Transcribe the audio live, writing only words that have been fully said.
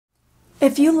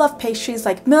If you love pastries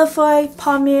like millefeuille,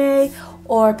 palmier,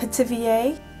 or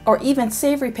pétivier, or even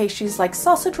savory pastries like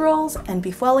sausage rolls and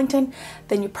beef Wellington,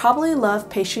 then you probably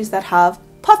love pastries that have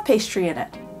puff pastry in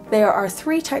it. There are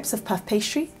 3 types of puff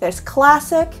pastry. There's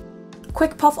classic,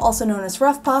 quick puff, also known as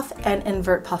rough puff, and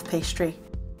invert puff pastry.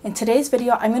 In today's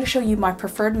video, I'm going to show you my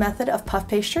preferred method of puff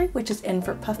pastry, which is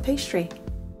invert puff pastry.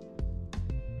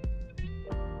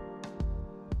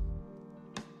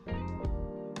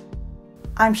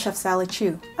 I'm Chef Sally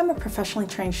Chiu. I'm a professionally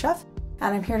trained chef,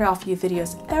 and I'm here to offer you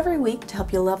videos every week to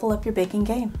help you level up your baking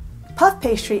game. Puff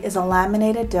pastry is a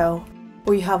laminated dough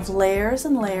where you have layers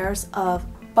and layers of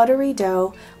buttery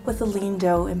dough with a lean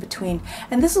dough in between,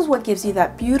 and this is what gives you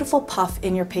that beautiful puff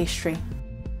in your pastry.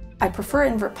 I prefer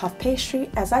invert puff pastry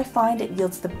as I find it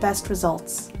yields the best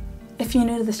results. If you're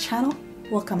new to this channel,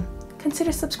 welcome.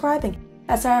 Consider subscribing,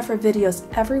 as I offer videos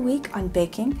every week on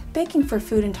baking for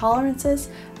food intolerances,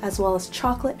 as well as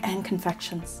chocolate and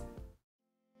confections.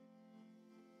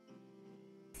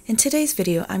 In today's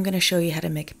video, I'm going to show you how to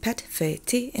make Pâte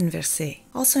Feuilletée Inversée,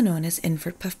 also known as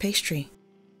invert puff pastry.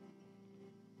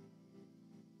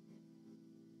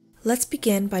 Let's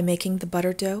begin by making the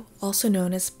butter dough, also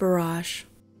known as beurrage.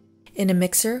 In a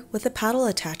mixer with a paddle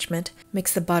attachment,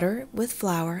 mix the butter with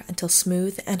flour until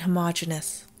smooth and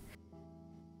homogeneous.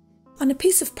 On a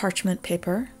piece of parchment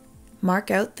paper,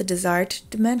 mark out the desired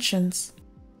dimensions.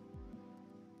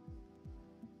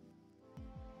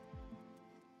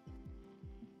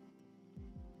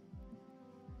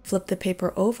 Flip the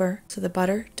paper over so the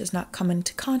butter does not come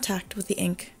into contact with the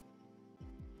ink.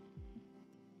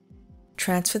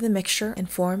 Transfer the mixture and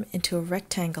form into a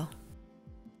rectangle.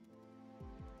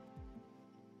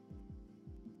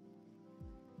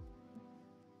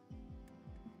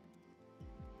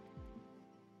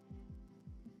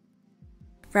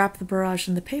 Wrap the beurrage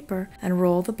in the paper and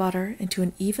roll the butter into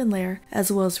an even layer, as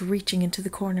well as reaching into the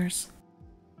corners.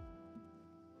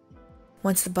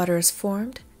 Once the butter is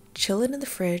formed, chill it in the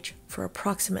fridge for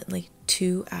approximately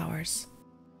 2 hours.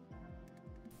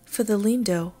 For the lean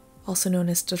dough, also known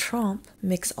as Détrempe,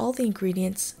 mix all the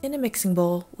ingredients in a mixing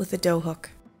bowl with a dough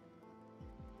hook.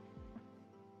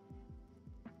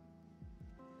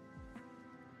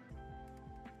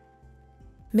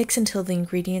 Mix until the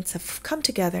ingredients have come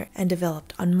together and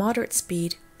developed on moderate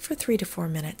speed for 3 to 4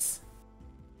 minutes.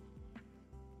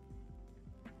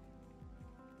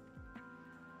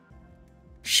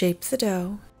 Shape the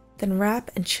dough, then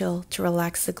wrap and chill to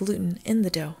relax the gluten in the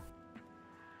dough.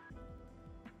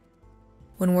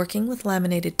 When working with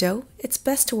laminated dough, it's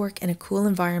best to work in a cool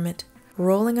environment.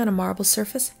 Rolling on a marble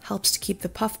surface helps to keep the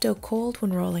puff dough cold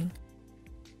when rolling.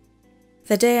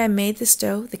 The day I made this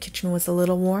dough, the kitchen was a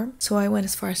little warm, so I went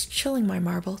as far as chilling my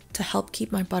marble to help keep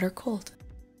my butter cold.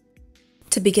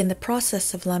 To begin the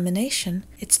process of lamination,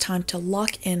 it's time to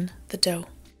lock in the dough.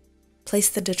 Place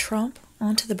the détrempe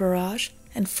onto the beurrage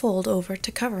and fold over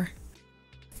to cover.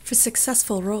 For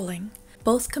successful rolling,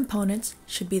 both components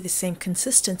should be the same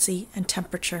consistency and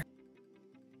temperature.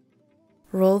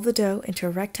 Roll the dough into a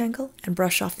rectangle and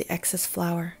brush off the excess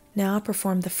flour. Now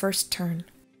perform the first turn.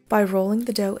 By rolling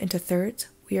the dough into thirds,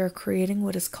 we are creating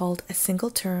what is called a single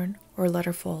turn or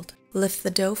letter fold. Lift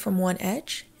the dough from one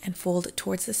edge and fold it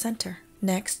towards the center.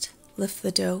 Next, lift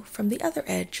the dough from the other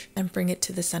edge and bring it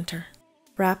to the center.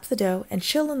 Wrap the dough and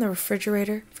chill in the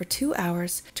refrigerator for 2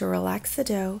 hours to relax the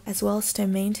dough as well as to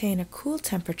maintain a cool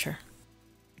temperature.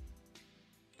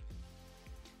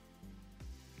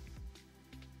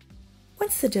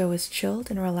 Once the dough is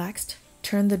chilled and relaxed,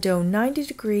 turn the dough 90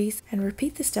 degrees and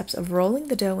repeat the steps of rolling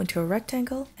the dough into a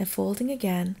rectangle and folding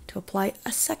again to apply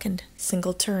a second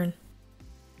single turn.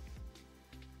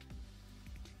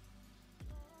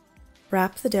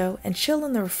 Wrap the dough and chill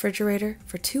in the refrigerator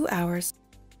for 2 hours.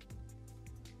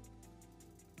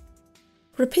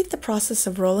 Repeat the process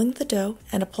of rolling the dough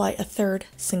and apply a third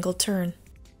single turn.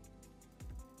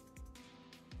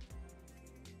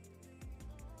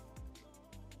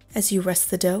 As you rest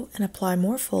the dough and apply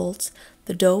more folds,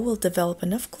 the dough will develop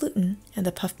enough gluten and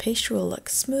the puff pastry will look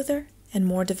smoother and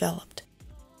more developed.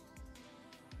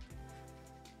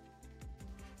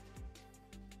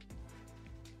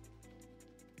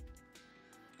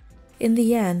 In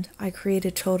the end, I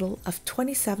created a total of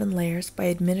 27 layers by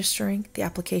administering the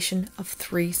application of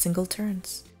 3 single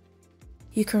turns.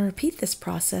 You can repeat this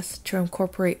process to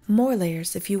incorporate more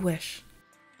layers if you wish.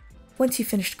 Once you've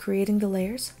finished creating the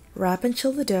layers, wrap and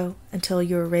chill the dough until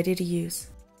you are ready to use.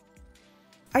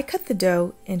 I cut the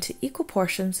dough into equal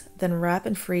portions, then wrap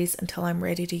and freeze until I'm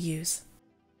ready to use.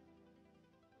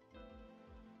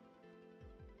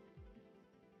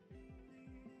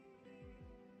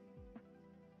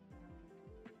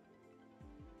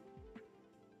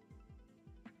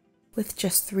 With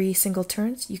just 3 single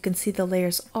turns, you can see the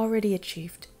layers already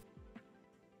achieved.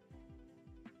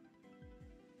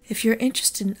 If you're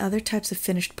interested in other types of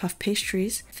finished puff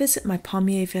pastries, visit my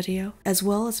palmier video, as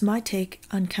well as my take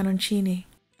on cannoncini.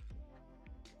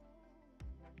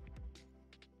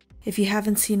 If you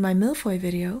haven't seen my millefeuille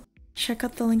video, check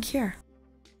out the link here.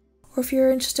 Or if you're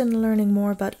interested in learning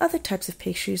more about other types of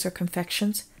pastries or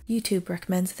confections, YouTube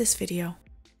recommends this video.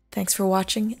 Thanks for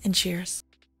watching, and cheers!